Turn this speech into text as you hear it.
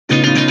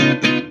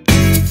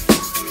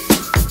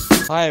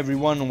Hi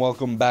everyone,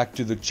 welcome back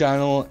to the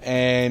channel,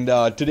 and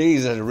today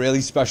is a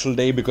really special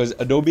day because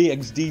Adobe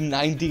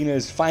XD19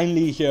 is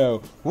finally here.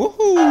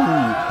 Woohoo!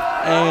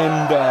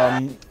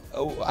 And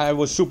I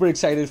was super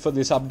excited for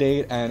this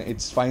update and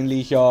it's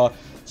finally here.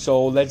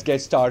 So let's get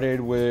started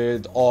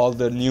with all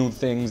the new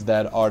things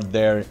that are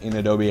there in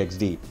Adobe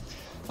XD.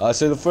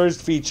 So the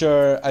first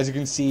feature, as you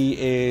can see,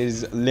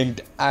 is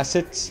linked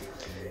assets.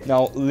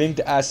 Now,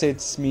 linked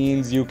assets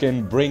means you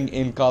can bring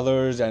in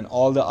colors and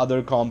all the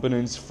other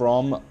components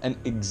from an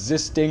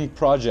existing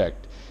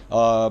project,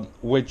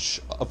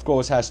 which of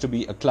course has to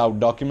be a cloud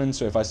document.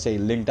 So if I say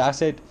linked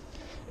asset,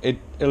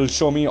 it'll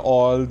show me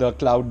all the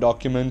cloud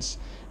documents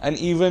and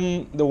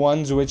even the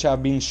ones which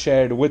have been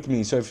shared with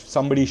me. So if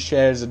somebody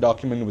shares a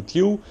document with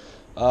you,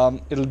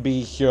 it'll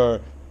be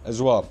here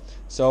as well.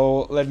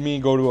 So let me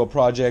go to a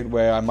project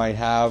where I might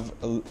have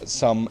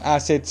some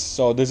assets.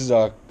 So this is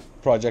a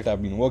project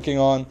I've been working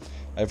on.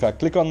 If I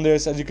click on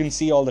this, as you can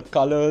see, all the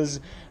colors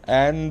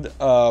and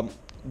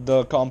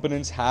the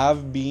components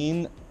have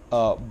been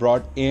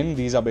brought in.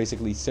 These are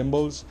basically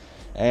symbols,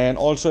 and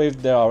also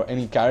if there are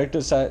any character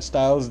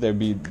styles, they'll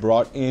be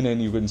brought in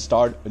and you can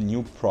start a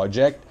new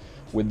project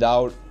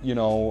without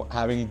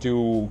having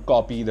to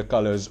copy the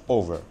colors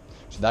over.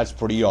 So that's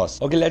pretty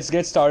awesome. Okay, let's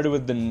get started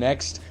with the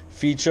next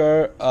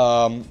feature.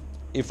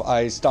 If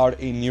I start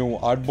a new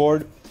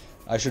artboard,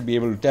 I should be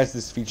able to test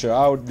this feature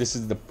out. This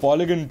is the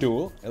Polygon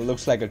Tool. It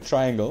looks like a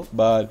triangle,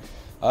 but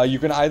you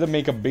can either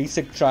make a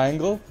basic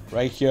triangle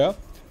right here.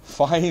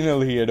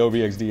 Finally,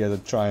 Adobe XD has a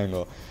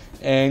triangle.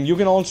 And you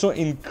can also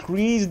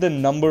increase the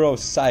number of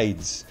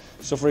sides.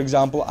 So for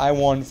example, I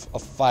want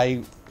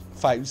five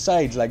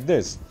sides like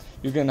this.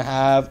 You can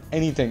have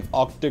anything,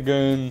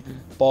 octagon,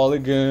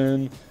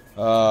 polygon,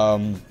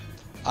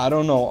 I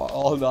don't know,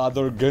 all the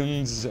other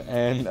guns,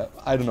 and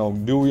I don't know,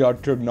 do your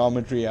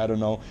trigonometry, I don't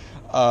know.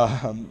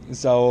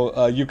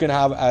 So you can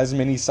have as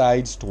many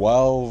sides,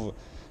 12,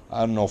 I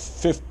don't know,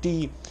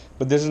 50,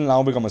 but this will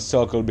now become a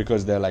circle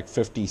because there are like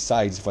 50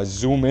 sides. If I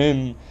zoom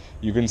in,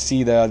 you can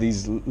see there are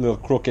these little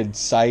crooked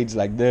sides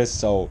like this,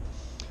 so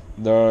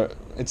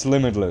it's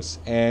limitless.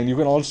 And you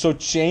can also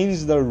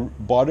change the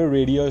border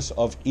radius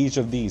of each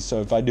of these.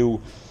 So if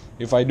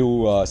I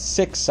do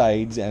 6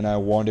 sides and I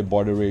want a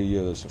border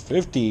radius of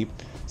 50,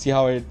 see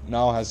how it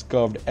now has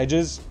curved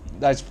edges?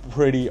 That's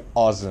pretty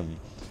awesome.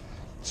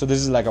 So this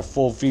is like a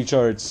full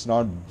feature. It's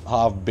not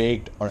half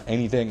baked or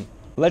anything.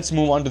 Let's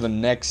move on to the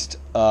next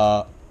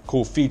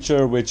cool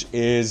feature, which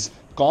is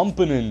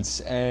components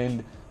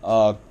and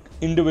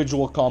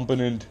individual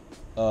component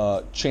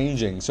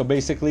changing. So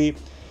basically,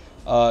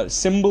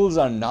 symbols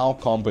are now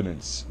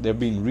components. They've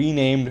been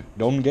renamed.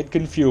 Don't get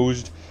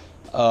confused.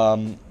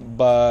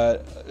 But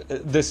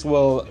this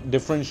will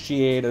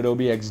differentiate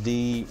Adobe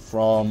XD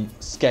from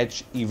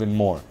Sketch even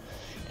more.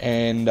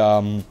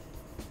 And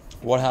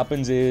what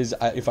happens is,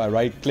 if I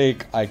right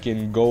click, I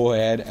can go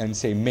ahead and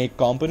say make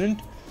component,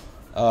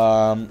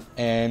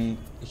 and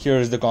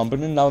here's the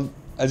component. Now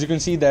as you can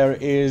see, there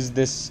is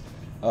this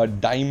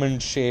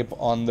diamond shape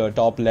on the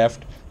top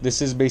left. This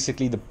is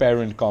basically the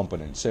parent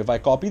component. So if I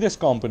copy this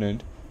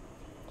component,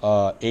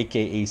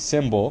 aka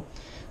symbol,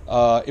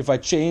 if I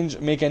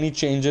make any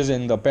changes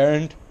in the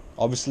parent,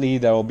 obviously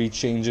there will be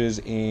changes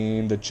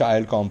in the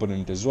child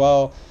component as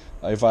well,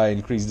 if I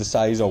increase the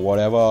size or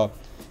whatever.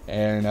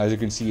 And as you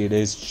can see, it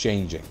is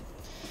changing.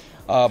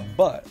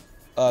 But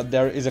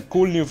there is a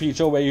cool new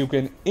feature where you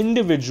can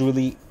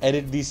individually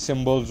edit these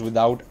symbols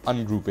without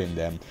ungrouping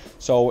them.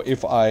 So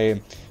if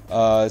I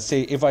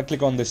if I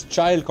click on this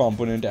child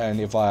component and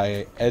if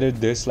I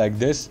edit this like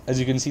this, as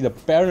you can see, the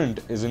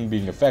parent isn't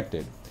being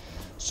affected.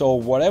 So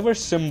whatever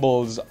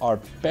symbols are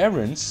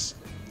parents,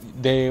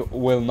 they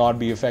will not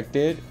be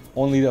affected.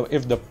 Only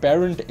if the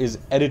parent is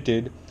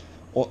edited,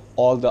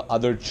 all the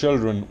other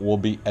children will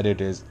be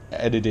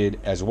edited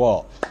as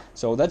well.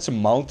 So that's a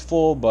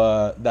mouthful,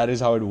 but that is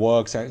how it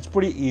works, and it's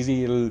pretty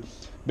easy. It'll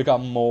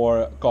become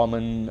more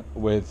common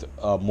with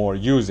more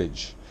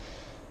usage.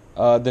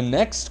 The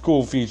next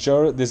cool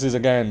feature, this is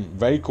again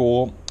very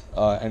cool,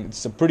 and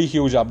it's a pretty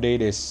huge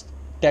update, is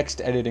text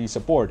editing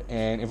support.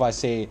 And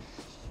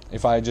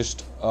if I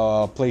just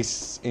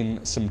place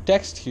in some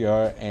text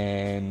here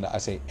and I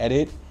say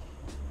edit,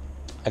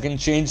 I can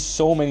change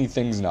so many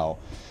things now.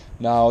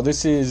 Now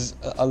this is,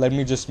 let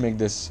me just make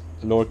this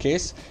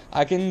lowercase.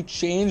 I can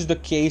change the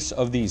case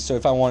of these. So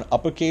if I want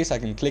uppercase, I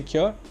can click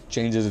here,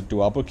 changes it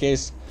to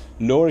uppercase.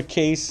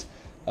 Lowercase,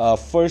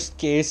 first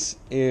case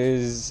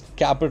is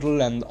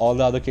capital and all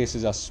the other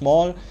cases are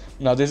small.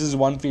 Now this is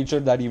one feature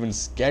that even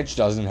Sketch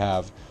doesn't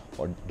have,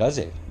 or does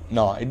it?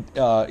 No,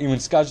 even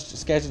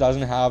Sketch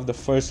doesn't have the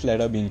first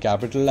letter being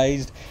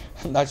capitalized.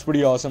 That's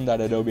pretty awesome that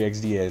Adobe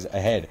XD is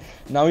ahead.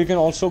 Now you can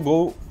also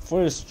go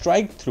for a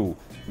strike through.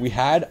 We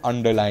had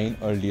underline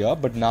earlier,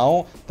 but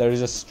now there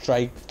is a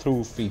strike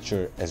through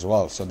feature as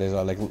well. So there's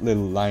a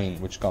little line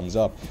which comes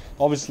up.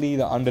 Obviously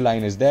the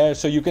underline is there,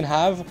 so you can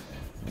have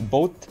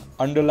both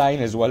underline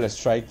as well as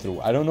strike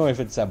through. I don't know if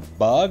it's a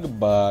bug,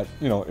 but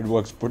it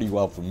works pretty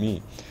well for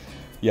me.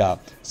 Yeah,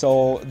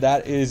 so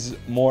that is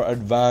more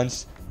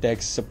advanced.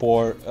 text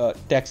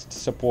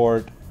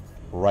support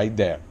right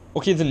there.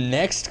 Okay, the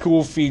next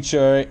cool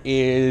feature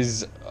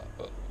is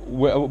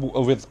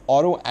with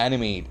auto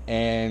animate,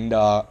 and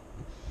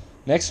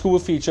next cool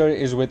feature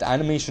is with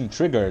animation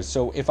triggers.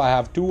 So if I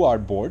have two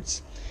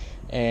artboards,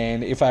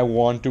 and if I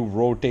want to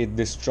rotate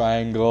this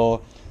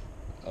triangle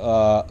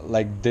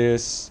like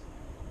this,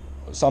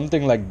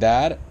 something like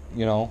that,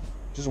 you know,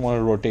 just want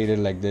to rotate it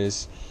like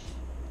this,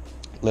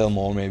 a little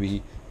more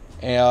maybe.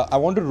 I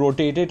want to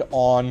rotate it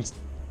on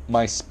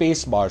my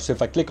space bar. So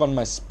if I click on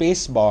my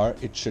space bar,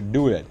 it should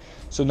do it.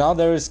 So now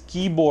there is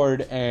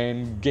keyboard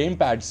and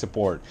gamepad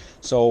support.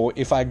 So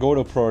if I go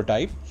to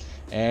prototype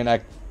and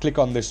I click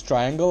on this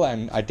triangle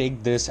and I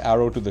take this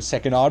arrow to the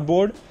second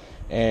artboard,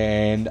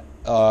 and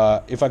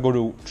if I go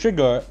to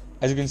trigger,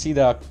 as you can see,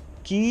 there are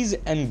keys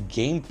and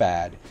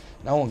gamepad.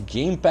 Now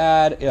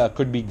gamepad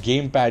could be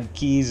gamepad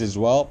keys as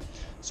well.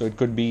 So it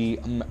could be,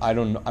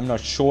 I'm not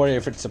sure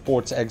if it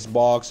supports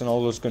Xbox and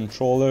all those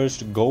controllers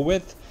to go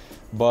with,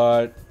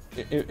 but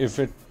if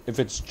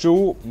it's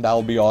true,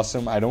 that'll be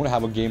awesome. I don't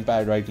have a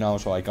gamepad right now,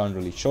 so I can't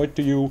really show it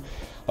to you.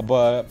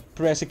 But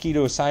press a key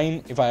to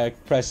assign. If I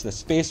press the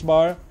space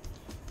bar,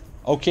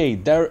 okay,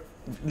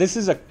 this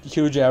is a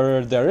huge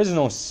error. There is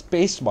no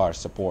space bar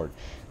support.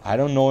 I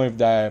don't know if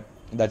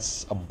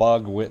that's a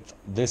bug with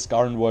this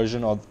current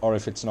version, or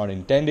if it's not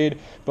intended.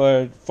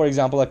 But for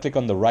example, I click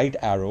on the right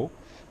arrow.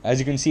 As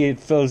you can see, it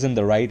fills in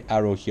the right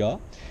arrow here,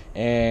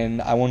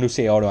 and I want to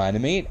say auto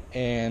animate,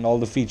 and all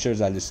the features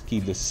I'll just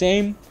keep the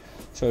same.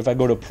 So if I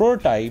go to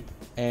prototype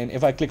and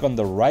if I click on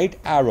the right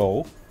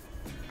arrow,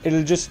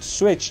 it'll just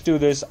switch to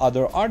this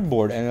other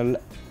artboard and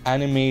it'll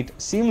animate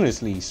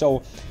seamlessly.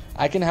 So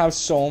I can have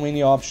so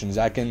many options.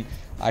 I can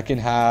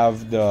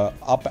have the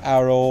up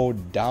arrow,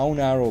 down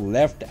arrow,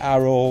 left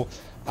arrow.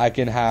 I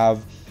can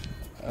have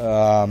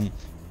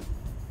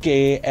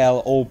K,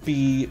 L, O,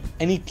 P,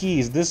 any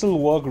keys. This will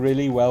work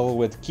really well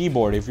with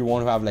keyboard. If you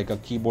want to have like a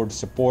keyboard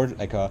support,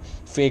 like a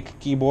fake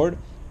keyboard,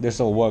 this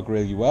will work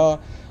really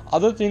well.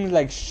 Other things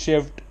like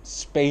shift,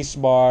 space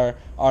bar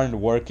aren't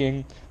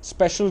working.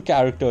 Special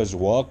characters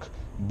work,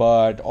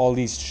 but all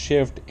these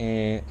shift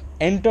and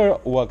enter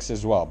works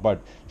as well,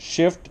 but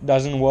shift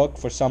doesn't work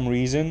for some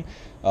reason.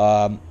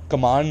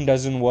 Command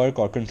doesn't work,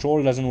 or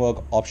control doesn't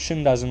work,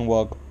 option doesn't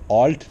work,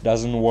 alt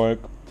doesn't work,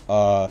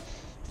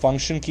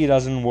 function key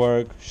doesn't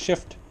work,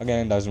 shift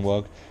again doesn't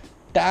work,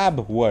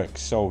 tab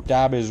works, so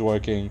tab is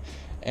working,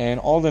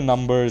 and all the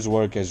numbers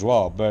work as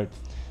well. But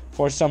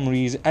for some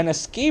reason, and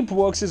escape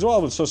works as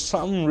well, so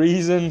some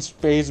reason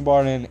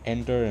spacebar and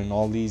enter and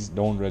all these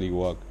don't really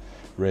work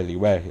really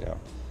well here.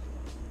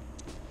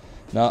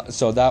 Now,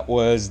 so that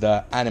was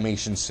the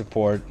animation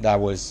support. That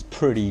was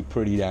pretty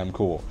damn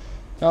cool.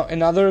 Now,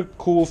 another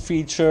cool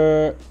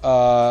feature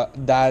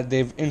that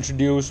they've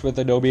introduced with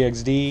Adobe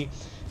XD,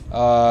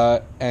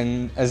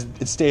 and as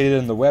it's stated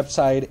in the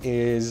website,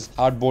 is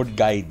artboard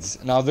guides.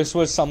 Now, this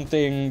was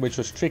something which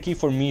was tricky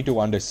for me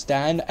to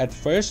understand at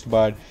first,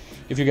 but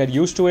if you get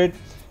used to it,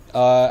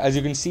 as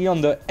you can see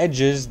on the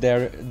edges,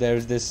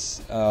 there's this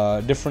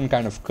different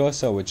kind of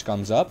cursor which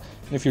comes up,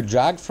 and if you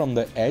drag from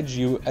the edge,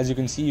 as you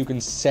can see, you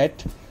can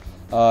set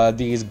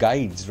these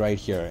guides right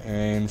here,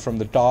 and from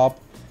the top,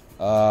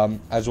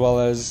 as well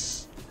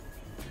as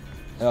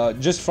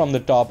just from the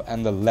top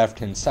and the left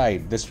hand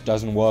side. This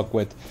doesn't work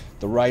with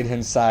the right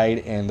hand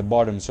side and the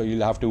bottom, so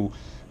you'll have to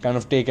kind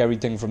of take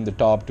everything from the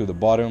top to the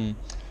bottom.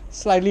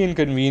 Slightly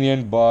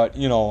inconvenient, but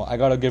you know, I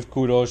gotta give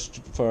kudos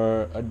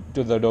to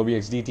the Adobe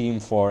XD team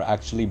for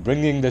actually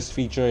bringing this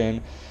feature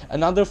in.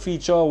 Another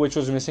feature which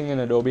was missing in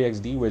Adobe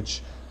XD,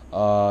 which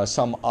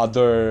some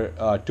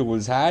other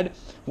tools had.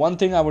 One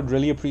thing I would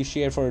really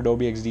appreciate for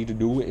Adobe XD to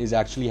do is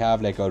actually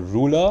have like a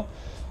ruler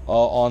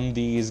on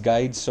these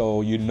guides,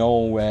 so you know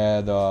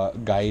where the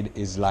guide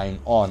is lying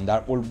on.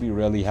 That would be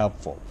really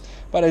helpful.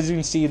 But as you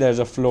can see, there's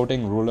a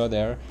floating ruler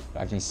there.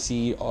 I can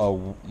see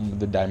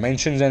the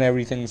dimensions and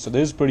everything, so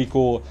this is pretty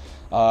cool.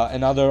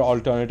 Another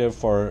alternative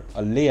for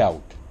a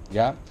layout.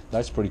 Yeah,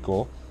 that's pretty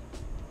cool.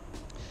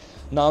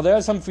 Now, there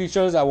are some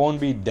features I won't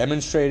be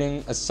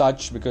demonstrating as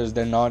such because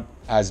they're not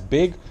as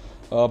big,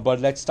 but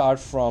let's start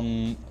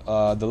from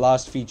the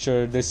last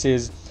feature. This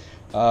is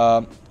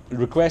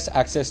request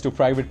access to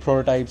private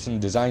prototypes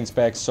and design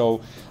specs. So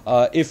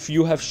if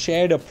you have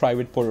shared a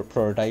private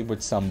prototype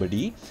with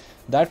somebody,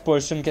 that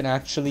person can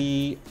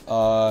actually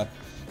ask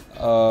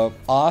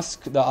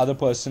the other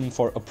person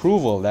for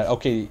approval, that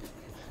okay,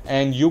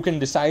 and you can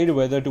decide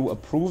whether to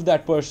approve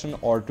that person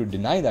or to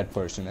deny that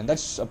person, and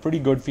that's a pretty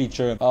good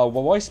feature.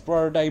 Voice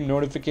prototype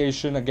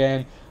notification,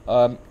 again,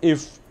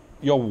 if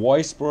your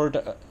voice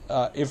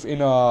if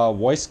in a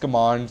voice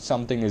command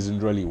something isn't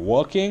really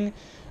working,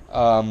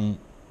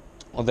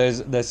 or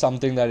there's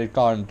something that it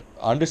can't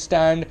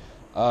understand,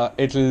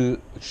 it'll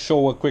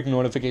show a quick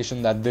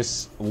notification that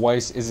this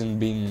voice isn't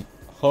being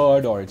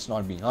heard or it's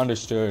not being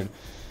understood.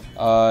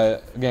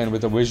 Again,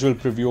 with a visual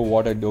preview of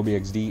what Adobe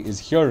XD is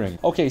hearing.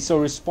 Okay, so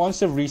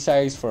responsive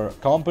resize for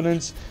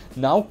components.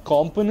 Now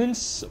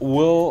components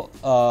will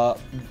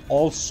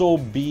also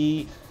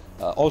be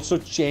also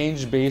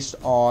change based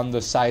on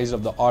the size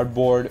of the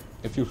artboard.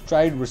 If you've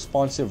tried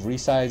responsive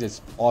resize,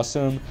 it's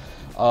awesome.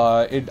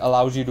 It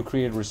allows you to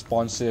create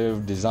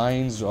responsive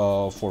designs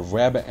for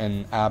web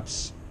and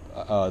apps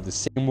the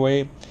same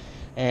way.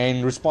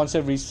 And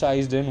responsive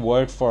resize didn't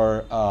work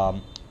for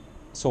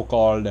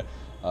so-called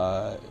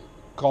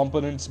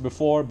components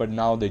before, but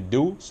now they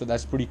do, so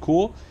that's pretty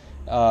cool.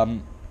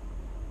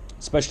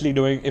 Especially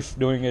doing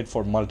it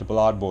for multiple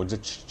artboards,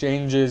 it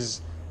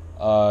changes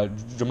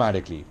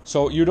dramatically.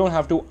 So you don't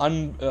have to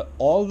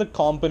all the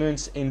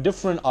components in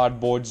different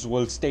artboards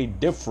will stay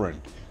different.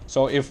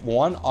 So if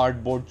one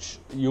artboard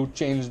you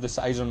change the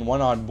size on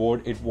one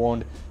artboard, it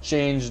won't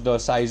change the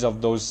size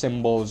of those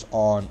symbols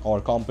on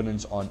or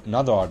components on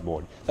another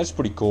artboard. That's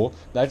pretty cool.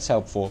 That's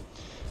helpful.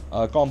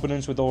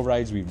 Components with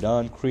overrides we've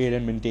done. Create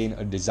and maintain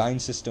a design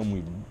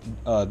system.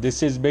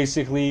 This is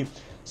basically,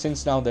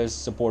 since now there's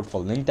support for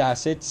linked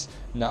assets,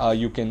 now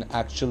you can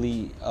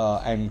actually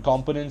and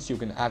components, you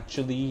can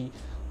actually,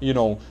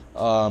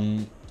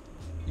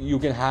 you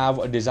can have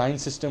a design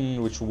system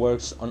which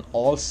works on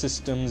all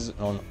systems,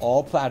 on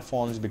all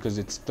platforms, because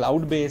it's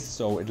cloud based,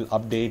 so it'll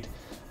update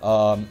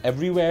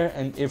everywhere,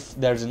 and if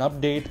there's an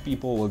update,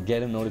 people will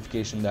get a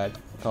notification that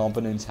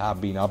components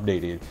have been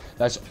updated.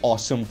 That's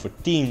awesome for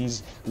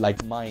teams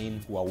like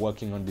mine who are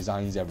working on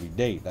designs every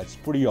day. That's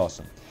pretty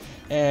awesome.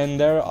 And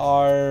there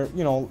are,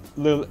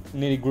 little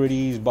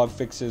nitty-gritties, bug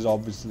fixes,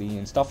 obviously,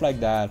 and stuff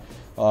like that.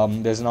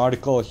 There's an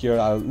article here.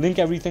 I'll link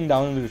everything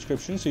down in the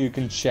description so you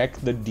can check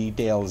the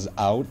details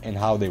out and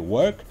how they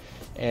work.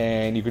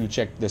 And you can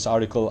check this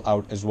article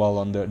out as well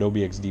on the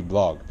Adobe XD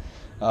blog.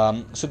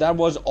 So that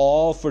was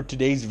all for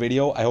today's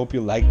video. I hope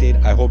you liked it.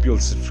 I hope you'll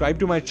subscribe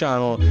to my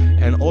channel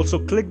and also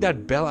click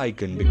that bell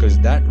icon, because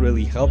that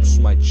really helps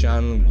my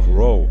channel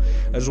grow,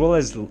 as well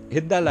as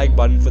hit that like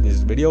button for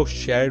this video,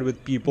 share it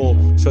with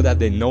people so that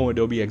they know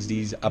Adobe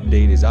XD's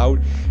update is out.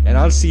 And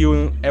I'll see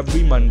you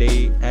every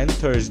Monday and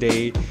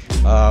Thursday,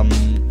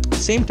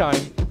 same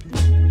time.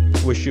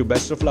 Wish you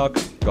best of luck.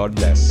 God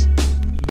bless.